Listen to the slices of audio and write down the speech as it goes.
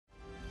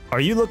Are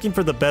you looking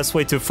for the best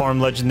way to farm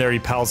legendary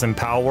pals in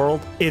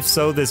Palworld? If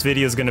so, this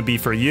video is going to be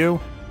for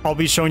you. I'll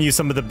be showing you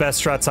some of the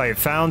best strats I have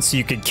found so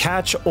you can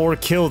catch or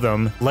kill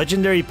them.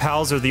 Legendary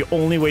pals are the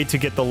only way to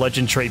get the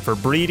legend trait for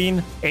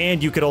breeding,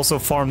 and you could also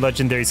farm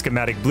legendary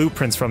schematic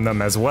blueprints from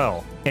them as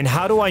well. And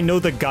how do I know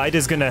the guide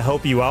is going to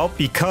help you out?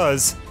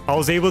 Because I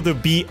was able to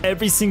beat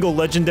every single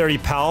legendary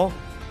pal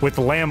with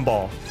Lamb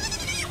Ball.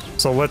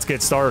 So let's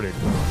get started.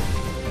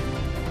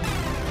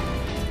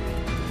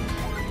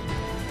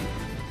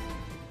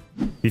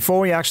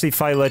 Before we actually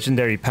fight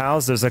legendary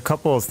pals, there's a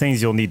couple of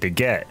things you'll need to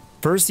get.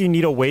 First, you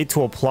need a way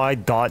to apply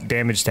dot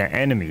damage to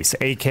enemies,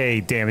 aka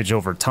damage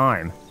over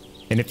time.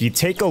 And if you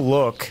take a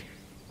look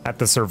at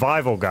the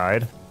survival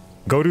guide,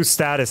 go to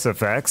status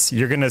effects,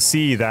 you're gonna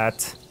see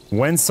that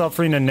when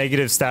suffering a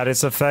negative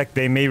status effect,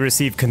 they may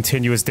receive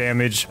continuous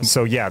damage.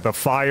 So yeah, the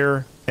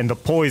fire and the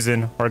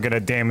poison are gonna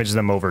damage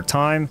them over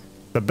time.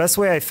 The best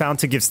way I found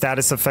to give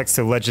status effects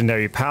to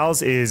legendary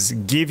pals is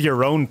give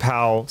your own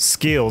pal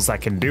skills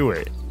that can do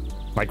it.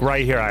 Like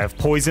right here, I have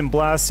Poison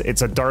Blast.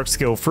 It's a dark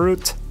skill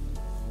fruit.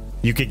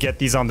 You could get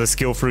these on the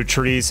skill fruit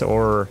trees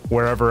or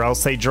wherever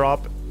else they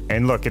drop.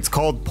 And look, it's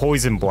called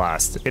Poison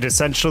Blast. It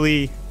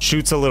essentially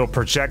shoots a little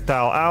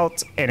projectile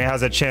out and it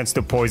has a chance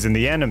to poison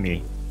the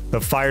enemy. The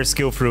fire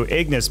skill fruit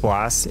Ignis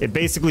Blast, it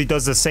basically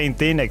does the same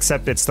thing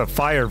except it's the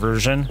fire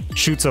version.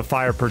 Shoots a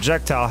fire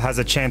projectile, has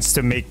a chance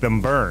to make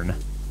them burn.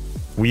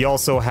 We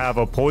also have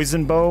a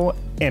poison bow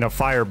and a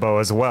fire bow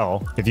as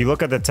well. If you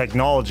look at the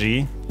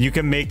technology, you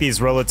can make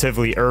these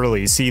relatively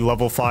early. See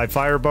level 5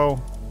 fire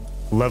bow,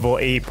 level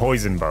 8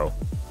 poison bow.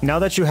 Now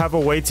that you have a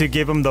way to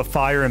give them the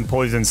fire and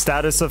poison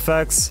status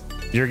effects,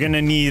 you're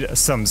gonna need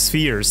some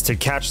spheres to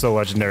catch the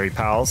legendary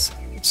pals.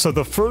 So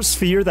the first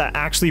sphere that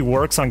actually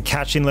works on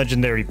catching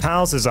legendary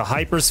pals is a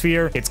hyper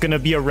sphere. It's gonna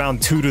be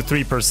around 2 to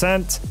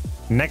 3%.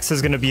 Next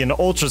is gonna be an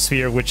ultra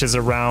sphere, which is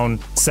around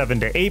 7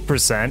 to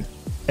 8%.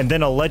 And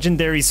then a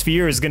legendary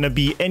sphere is going to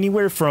be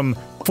anywhere from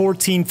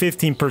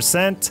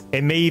 14-15%.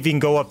 It may even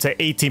go up to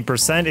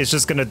 18%. It's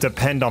just going to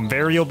depend on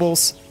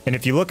variables. And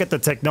if you look at the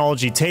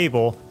technology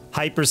table,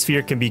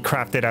 Hypersphere can be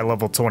crafted at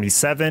level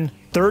 27.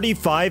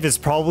 35 is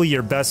probably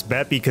your best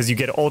bet because you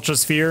get Ultra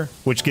Sphere,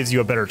 which gives you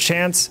a better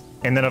chance.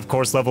 And then of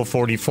course level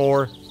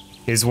 44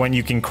 is when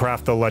you can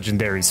craft the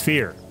legendary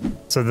sphere.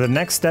 So the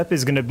next step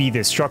is going to be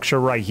this structure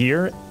right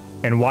here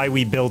and why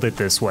we build it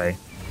this way.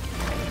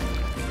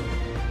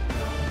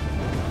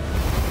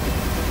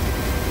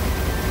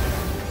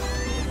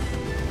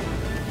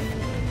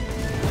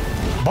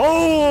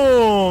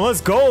 Boom! Let's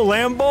go,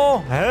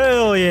 Lambo!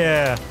 Hell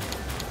yeah!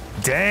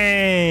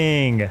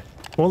 Dang!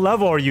 What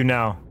level are you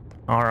now?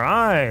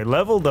 Alright,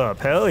 leveled up.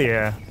 Hell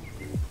yeah.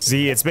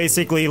 See, it's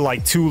basically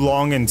like too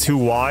long and too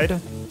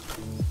wide.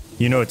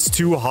 You know, it's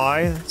too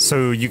high,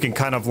 so you can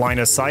kind of line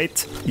of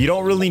sight. You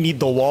don't really need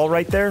the wall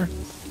right there.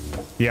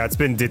 Yeah, it's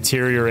been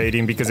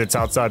deteriorating because it's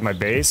outside my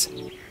base.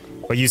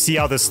 But you see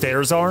how the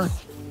stairs are?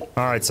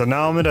 Alright, so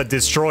now I'm gonna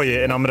destroy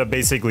it and I'm gonna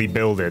basically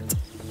build it.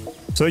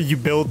 So you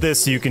build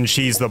this so you can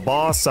cheese the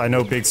boss. I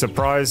know, big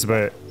surprise,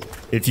 but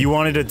if you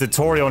wanted a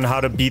tutorial on how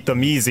to beat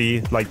them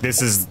easy, like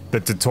this is the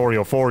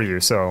tutorial for you,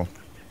 so.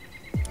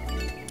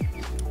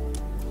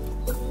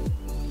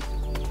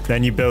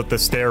 Then you build the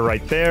stair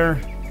right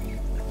there.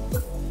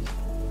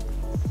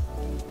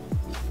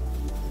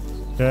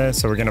 Okay,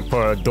 so we're gonna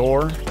put a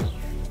door.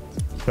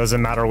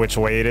 Doesn't matter which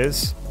way it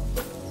is.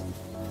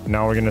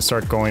 Now we're gonna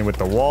start going with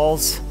the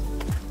walls.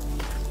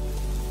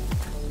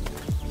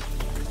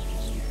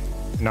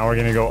 Now we're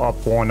gonna go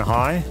up one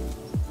high.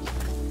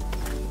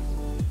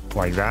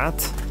 Like that.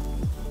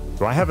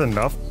 Do I have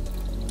enough?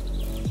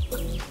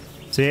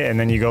 See, and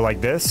then you go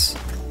like this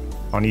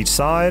on each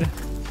side.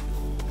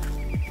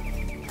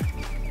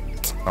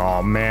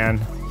 Oh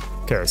man.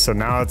 Okay, so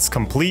now it's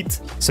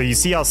complete. So you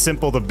see how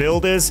simple the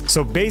build is?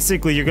 So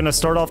basically you're gonna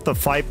start off the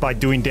fight by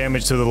doing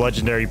damage to the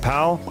legendary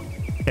pal.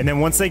 And then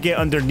once they get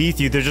underneath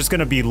you, they're just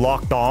gonna be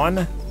locked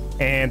on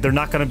and they're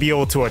not gonna be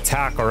able to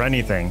attack or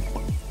anything.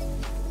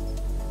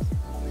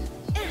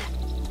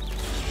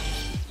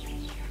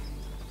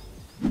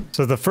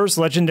 So the first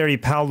legendary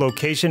pal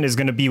location is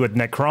going to be with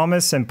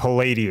Necromus and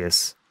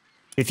Paladius.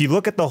 If you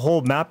look at the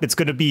whole map, it's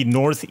going to be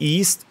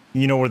northeast,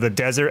 you know where the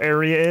desert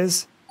area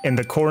is, and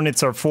the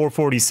coordinates are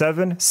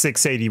 447,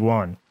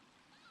 681.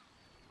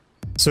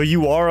 So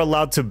you are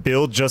allowed to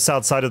build just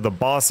outside of the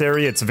boss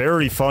area. It's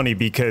very funny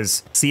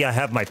because, see, I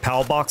have my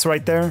pal box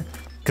right there,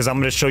 because I'm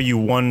going to show you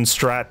one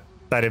strat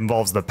that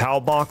involves the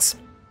pal box,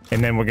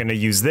 and then we're going to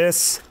use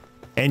this.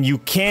 And you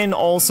can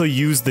also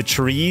use the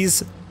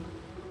trees,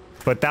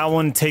 but that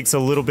one takes a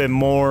little bit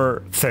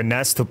more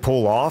finesse to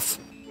pull off.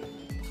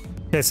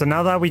 Okay, so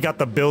now that we got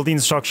the building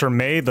structure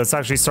made, let's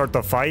actually start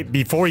the fight.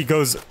 Before he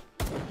goes...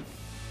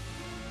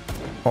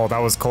 Oh, that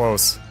was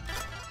close.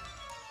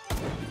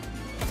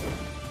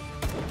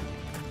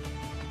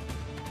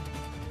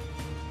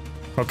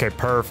 Okay,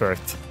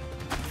 perfect.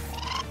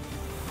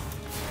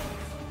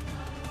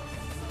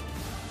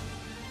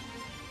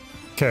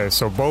 Okay,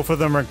 so both of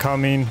them are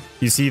coming.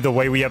 You see the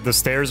way we have the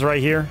stairs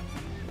right here?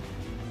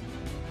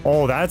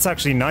 Oh, that's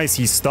actually nice.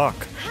 He's stuck.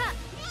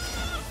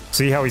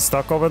 See how he's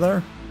stuck over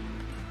there?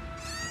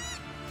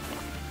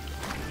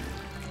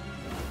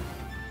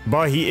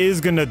 But he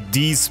is gonna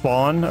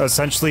despawn,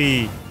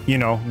 essentially, you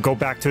know, go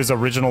back to his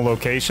original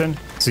location.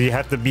 So you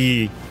have to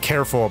be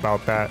careful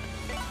about that.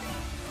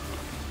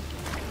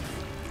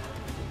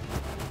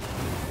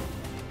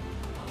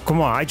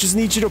 Come on, I just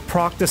need you to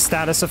proc the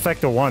status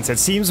effect at once. It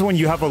seems when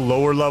you have a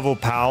lower level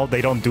pal,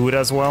 they don't do it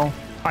as well.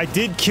 I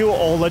did kill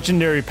all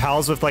legendary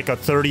pals with like a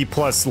 30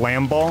 plus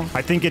lamb ball.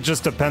 I think it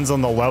just depends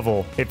on the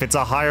level. If it's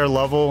a higher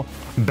level,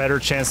 better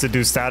chance to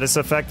do status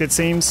effect, it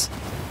seems.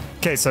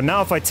 Okay, so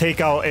now if I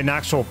take out an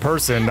actual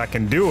person that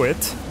can do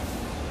it.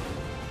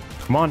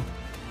 Come on.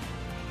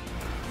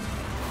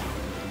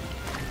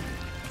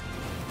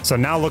 So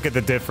now look at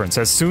the difference.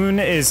 As soon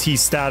as he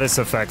status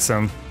affects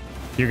him,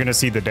 you're gonna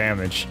see the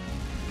damage.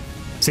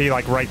 See,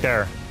 like right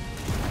there.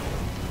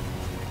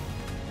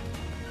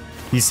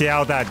 You see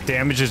how that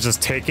damage is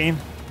just taking?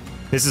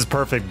 This is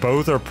perfect.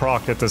 Both are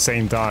procced at the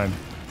same time.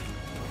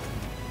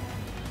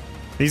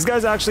 These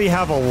guys actually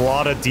have a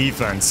lot of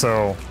defense,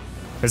 so...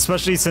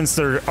 Especially since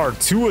there are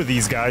two of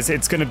these guys,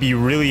 it's going to be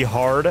really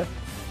hard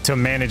to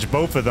manage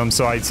both of them,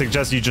 so I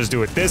suggest you just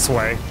do it this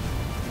way.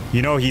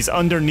 You know, he's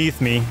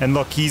underneath me, and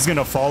look, he's going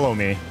to follow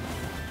me.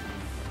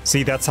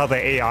 See, that's how the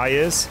AI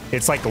is.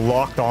 It's like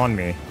locked on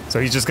me, so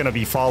he's just going to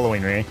be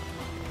following me.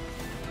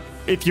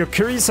 If you're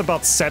curious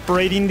about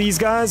separating these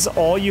guys,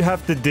 all you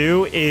have to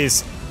do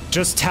is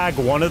just tag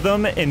one of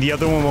them, and the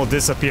other one will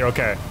disappear.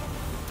 Okay.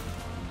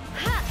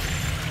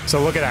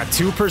 So look at that,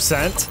 2%,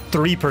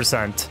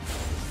 3%.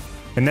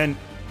 And then...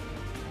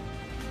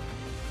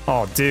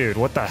 Oh, dude,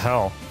 what the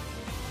hell?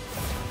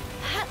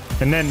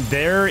 And then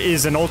there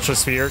is an Ultra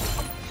Sphere.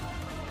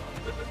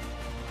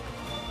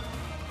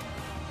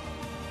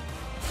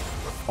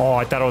 Oh,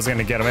 I thought I was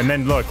gonna get him. And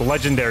then look,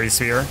 Legendary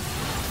Sphere.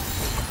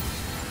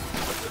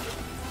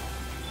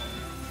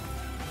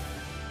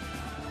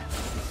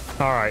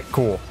 Alright,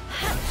 cool.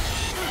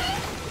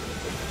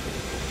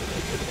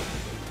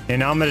 And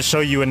now I'm gonna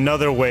show you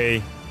another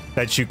way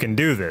that you can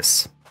do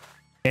this.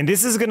 And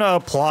this is gonna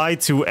apply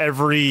to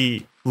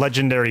every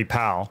legendary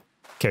pal.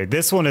 Okay,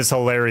 this one is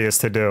hilarious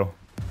to do.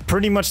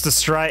 Pretty much the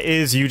strat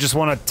is you just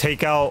want to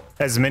take out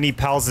as many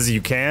pals as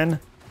you can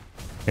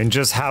and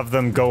just have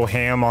them go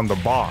ham on the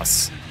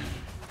boss.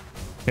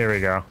 Here we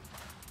go.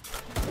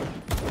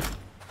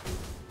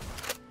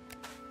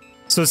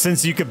 So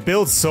since you could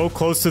build so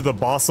close to the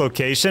boss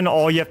location,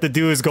 all you have to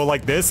do is go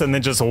like this and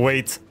then just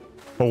wait.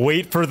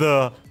 Wait for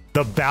the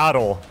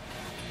battle.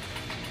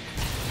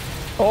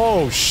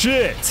 Oh,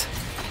 shit.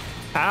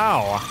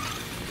 Ow.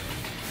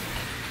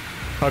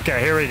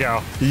 Okay, here we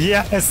go.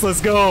 Yes,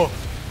 let's go.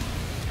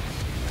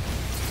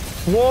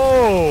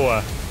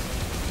 Whoa.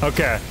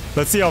 Okay,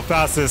 let's see how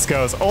fast this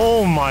goes.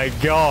 Oh my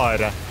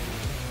god.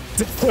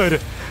 Dude,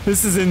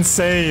 this is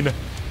insane.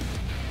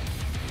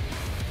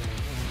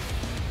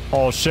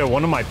 Oh shit,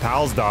 one of my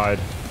pals died.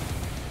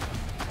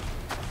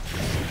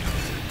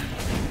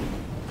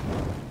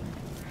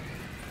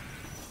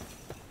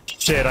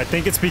 Shit, I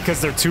think it's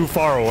because they're too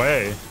far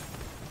away.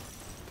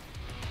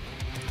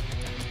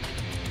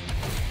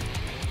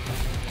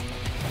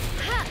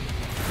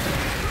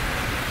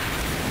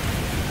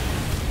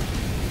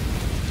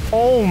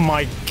 Oh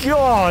my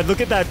god,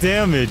 look at that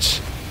damage.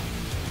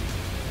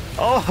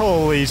 Oh,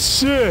 holy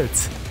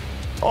shit.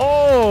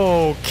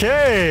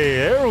 Okay,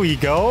 there we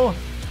go.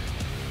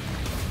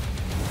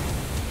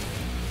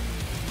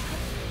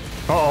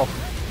 Uh-oh.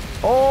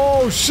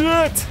 Oh,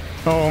 shit.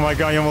 Oh my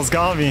god, you almost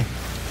got me.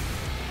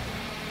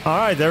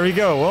 Alright, there we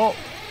go. Well,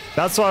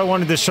 that's why I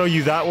wanted to show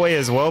you that way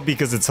as well,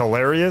 because it's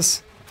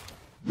hilarious.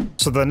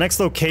 So the next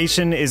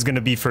location is going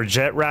to be for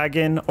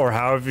Jetragon, or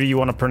however you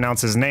want to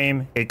pronounce his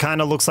name. It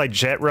kind of looks like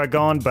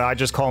Jetragon, but I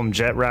just call him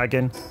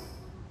Jetragon.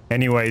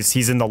 Anyways,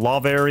 he's in the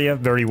lava area,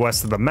 very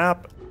west of the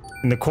map.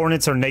 And the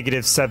coordinates are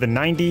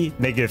 -790,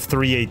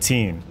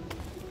 -318.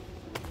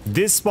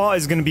 This spot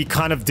is going to be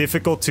kind of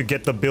difficult to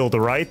get the build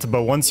right,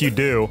 but once you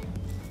do,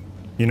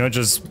 you know,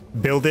 just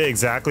build it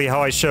exactly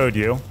how I showed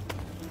you,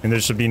 and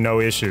there should be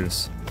no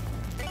issues.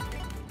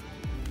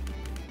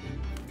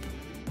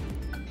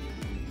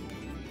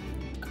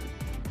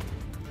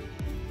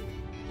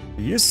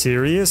 Are you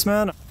serious,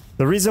 man?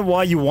 The reason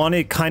why you want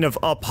it kind of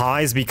up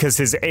high is because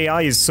his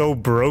AI is so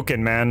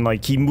broken, man.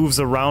 Like, he moves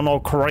around all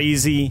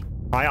crazy.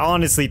 I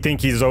honestly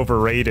think he's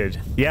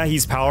overrated. Yeah,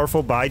 he's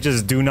powerful, but I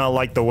just do not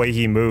like the way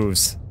he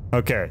moves.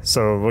 Okay,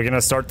 so we're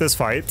gonna start this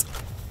fight.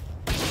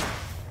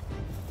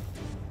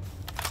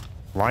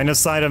 Line of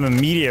sight him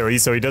immediately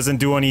so he doesn't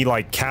do any,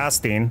 like,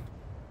 casting.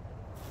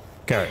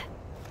 Okay.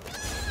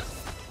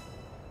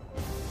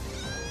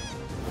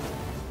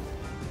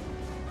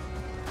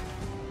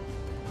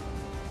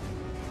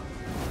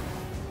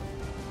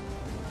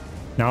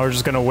 Now we're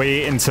just gonna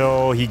wait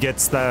until he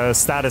gets the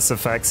status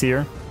effects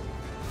here.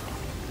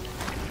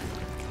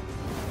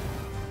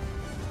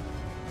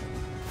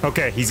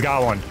 Okay, he's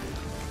got one.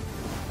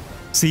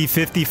 See,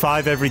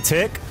 55 every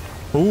tick.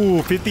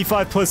 Ooh,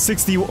 55 plus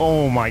 60.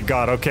 Oh my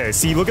god, okay.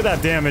 See, look at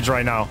that damage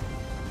right now.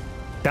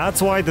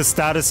 That's why the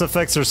status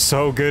effects are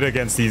so good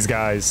against these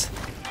guys.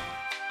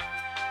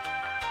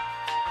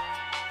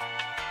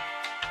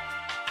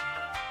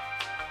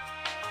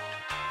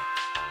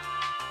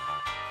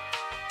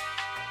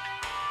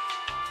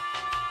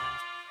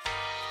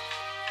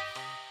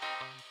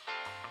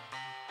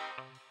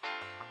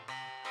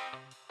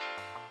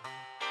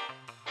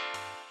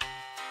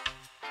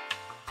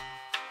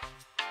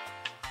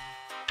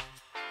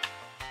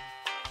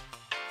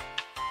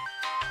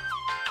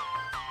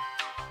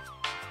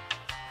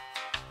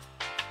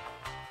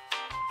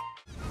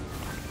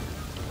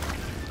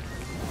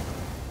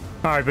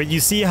 Alright, but you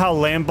see how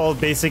Lamball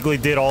basically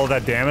did all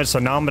that damage, so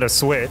now I'm gonna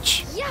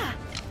switch. Yeah.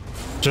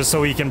 Just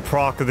so he can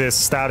proc this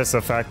status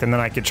effect, and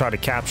then I can try to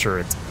capture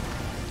it.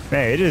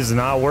 Man, it is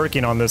not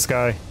working on this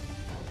guy.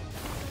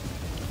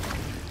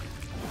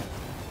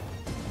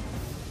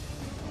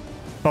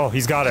 Oh,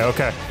 he's got it,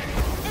 okay.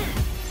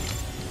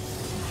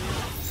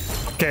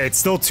 Okay, it's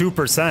still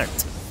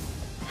 2%.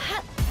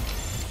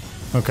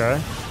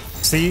 Okay.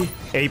 See?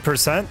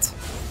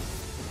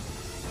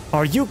 8%?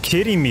 Are you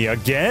kidding me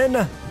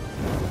again?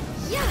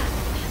 Yeah.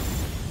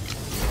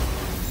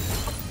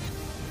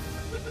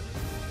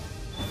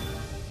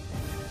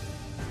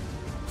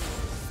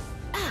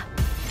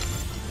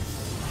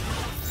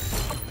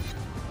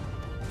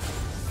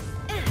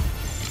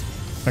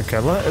 Okay,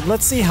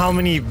 let's see how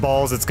many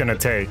balls it's gonna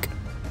take.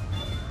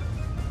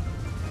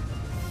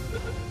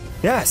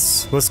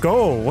 Yes, let's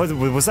go.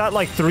 Was that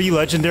like 3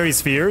 legendary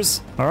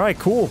spheres? All right,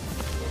 cool.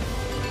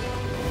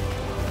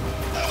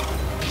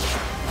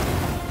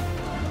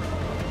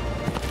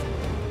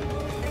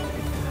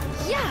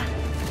 Yeah.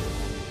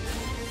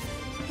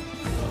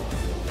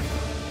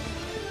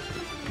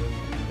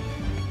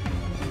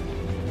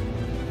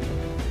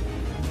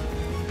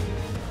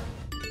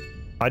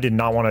 I did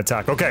not want to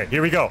attack. Okay,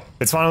 here we go.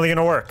 It's finally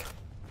gonna work.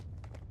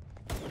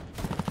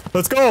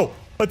 Let's go!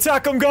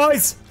 Attack him,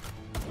 guys!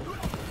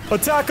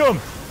 Attack him!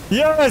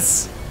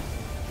 Yes!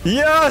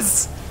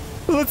 Yes!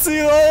 Let's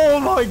see. Oh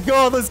my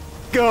god, let's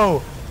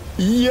go!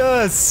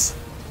 Yes!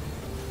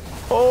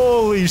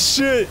 Holy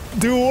shit!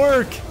 Do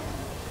work!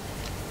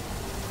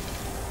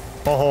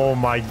 Oh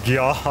my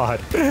god!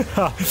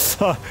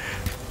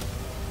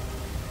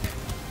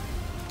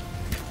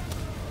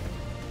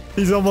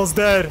 He's almost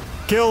dead!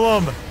 Kill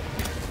him!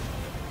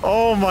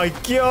 Oh my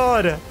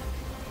god!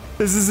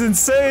 This is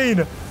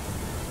insane!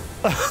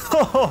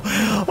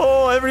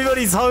 Oh,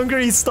 everybody's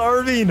hungry,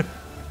 starving!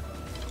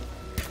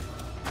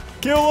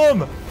 Kill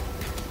him!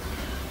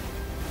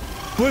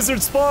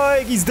 Blizzard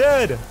Spike, he's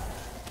dead!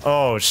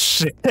 Oh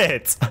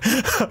shit!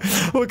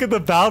 Look at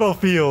the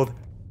battlefield!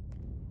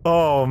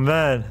 Oh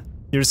man,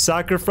 your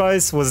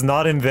sacrifice was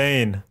not in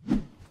vain.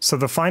 So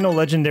the final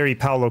legendary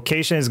PAL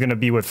location is going to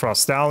be with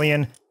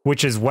Frostallion,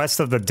 which is west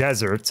of the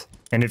desert.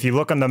 And if you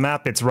look on the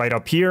map, it's right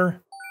up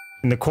here.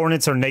 And the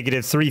coordinates are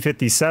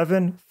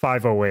 -357,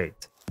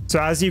 508. So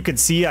as you can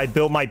see, I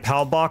built my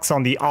PAL box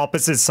on the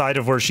opposite side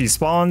of where she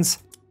spawns.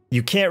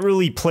 You can't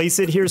really place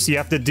it here, so you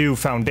have to do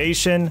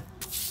foundation.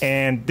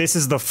 And this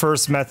is the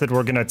first method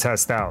we're going to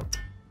test out.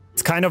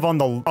 It's kind of on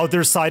the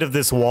other side of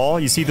this wall.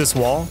 You see this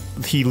wall?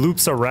 He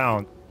loops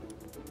around.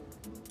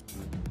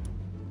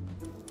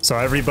 So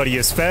everybody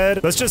is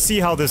fed. Let's just see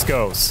how this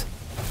goes.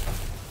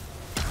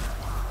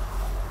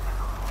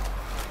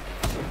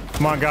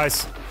 Come on,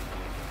 guys.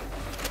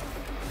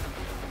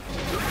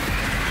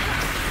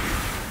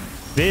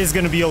 This is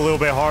going to be a little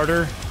bit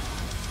harder.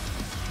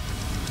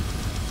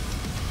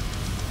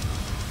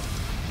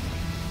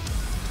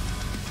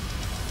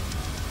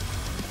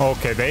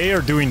 Okay, they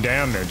are doing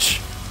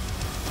damage.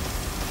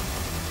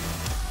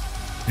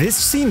 This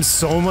seems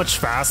so much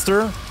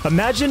faster.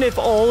 Imagine if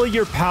all of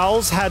your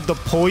pals had the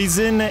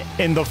poison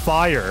and the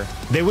fire.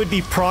 They would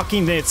be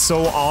proccing it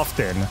so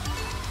often.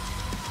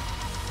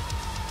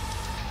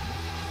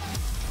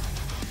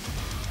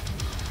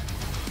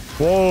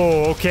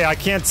 Whoa, okay, I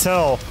can't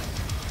tell.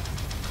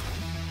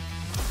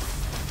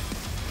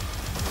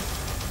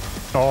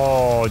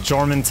 Oh,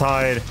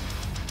 Jormuntide.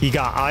 He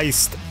got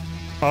iced.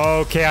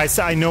 Okay,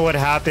 I know what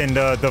happened.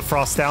 The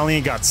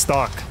Frostallion got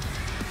stuck.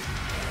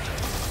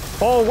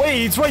 Oh,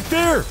 wait, he's right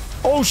there.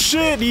 Oh,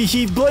 shit,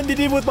 he blended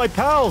in with my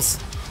pals.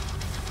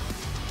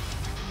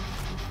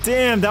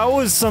 Damn, that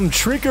was some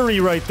trickery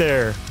right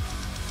there.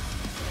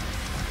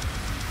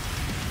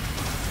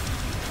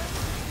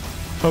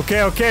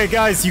 Okay, okay,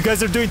 guys, you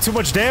guys are doing too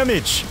much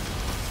damage.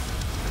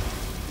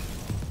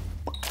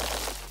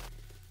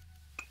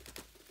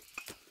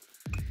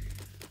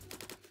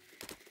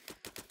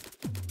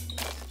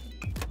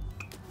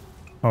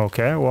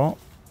 Okay, well.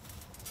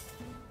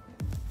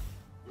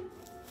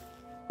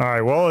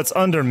 Alright, well, it's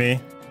under me.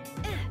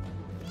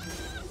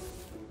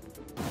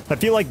 I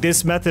feel like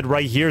this method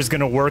right here is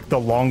gonna work the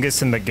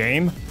longest in the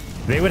game.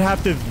 They would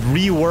have to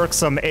rework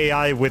some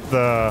AI with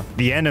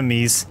the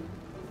enemies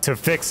to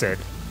fix it.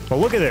 But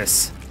look at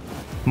this.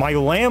 My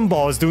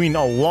Lamball is doing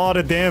a lot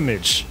of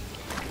damage.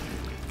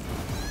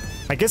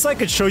 I guess I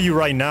could show you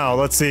right now.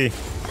 Let's see.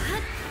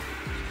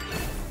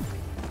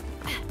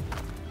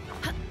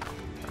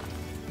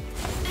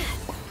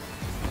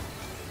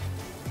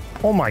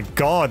 Oh my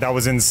god, that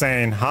was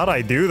insane. How'd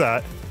I do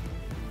that?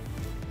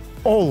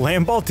 Oh,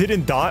 Lamball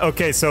didn't die?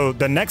 Okay, so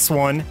the next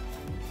one...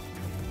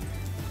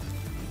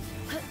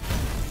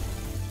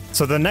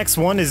 So the next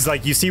one is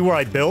like, you see where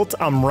I built?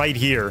 I'm right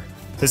here.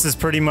 This is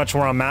pretty much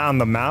where I'm at on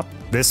the map,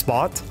 this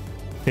spot.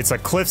 It's a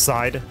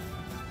cliffside.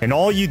 And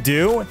all you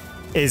do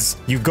is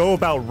you go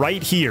about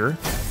right here.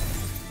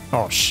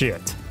 Oh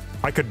shit.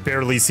 I could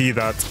barely see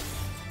that.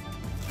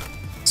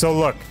 So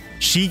look,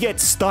 she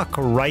gets stuck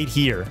right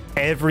here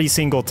every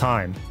single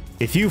time.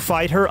 If you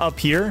fight her up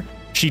here,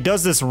 she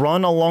does this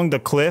run along the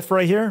cliff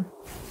right here.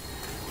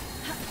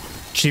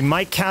 She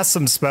might cast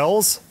some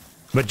spells,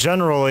 but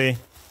generally,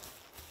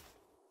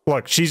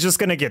 look, she's just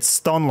gonna get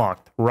stun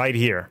locked right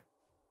here.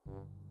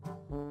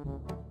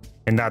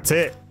 And that's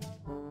it.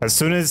 As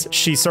soon as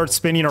she starts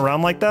spinning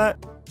around like that.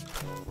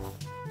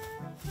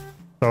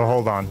 So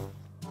hold on.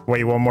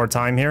 Wait one more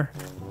time here.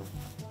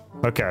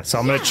 Okay, so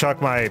I'm gonna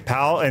chuck my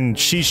pal and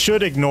she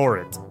should ignore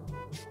it.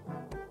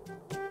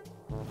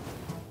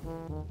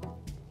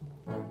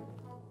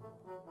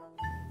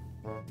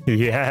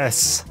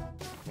 Yes.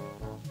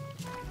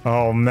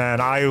 Oh man,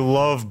 I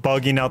love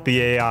bugging out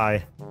the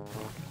AI.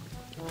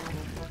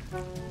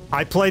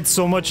 I played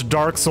so much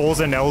Dark Souls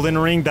and Elden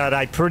Ring that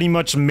I pretty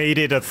much made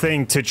it a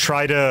thing to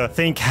try to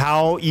think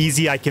how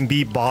easy I can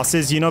beat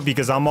bosses, you know,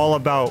 because I'm all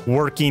about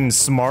working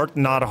smart,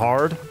 not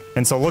hard.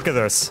 And so look at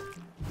this.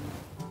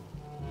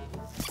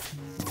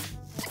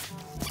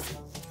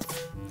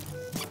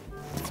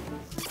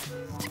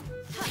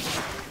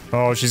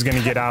 Oh, she's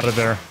gonna get out of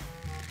there.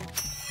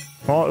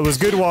 Well, it was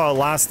good while it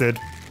lasted.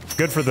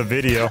 Good for the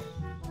video.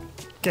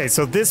 Okay,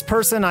 so this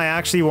person I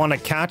actually want to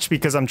catch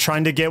because I'm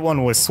trying to get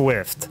one with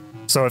Swift.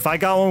 So if I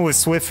got one with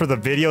Swift for the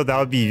video, that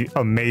would be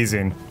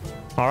amazing.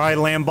 All right,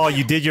 Lamball,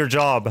 you did your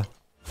job.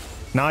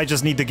 Now I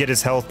just need to get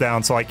his health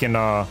down so I can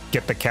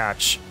get the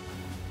catch.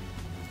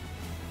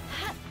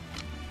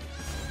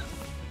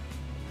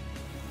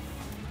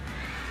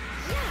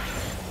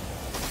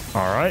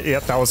 All right,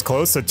 yep, that was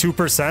close. So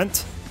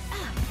 2%.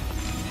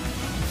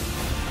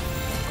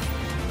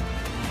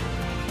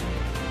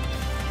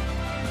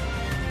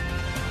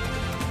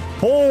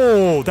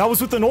 Oh, that was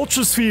with an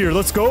Ultra Sphere.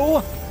 Let's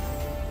go.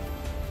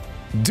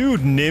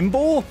 Dude,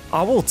 Nimble?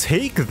 I will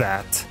take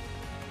that.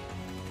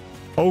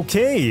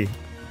 Okay.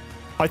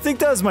 I think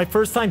that was my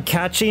first time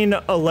catching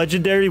a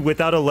legendary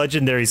without a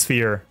legendary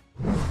sphere.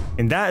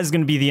 And that is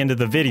going to be the end of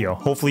the video.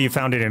 Hopefully you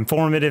found it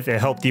informative, it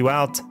helped you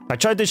out. I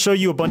tried to show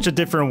you a bunch of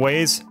different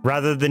ways,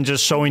 rather than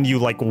just showing you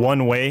like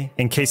one way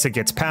in case it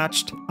gets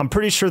patched. I'm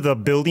pretty sure the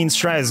building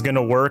strat is going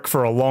to work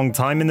for a long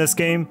time in this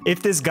game.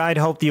 If this guide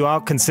helped you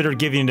out, consider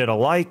giving it a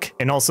like,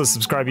 and also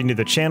subscribing to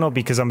the channel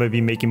because I'm going to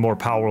be making more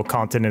Palworld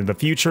content in the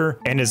future.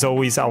 And as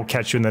always, I'll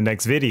catch you in the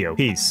next video.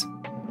 Peace.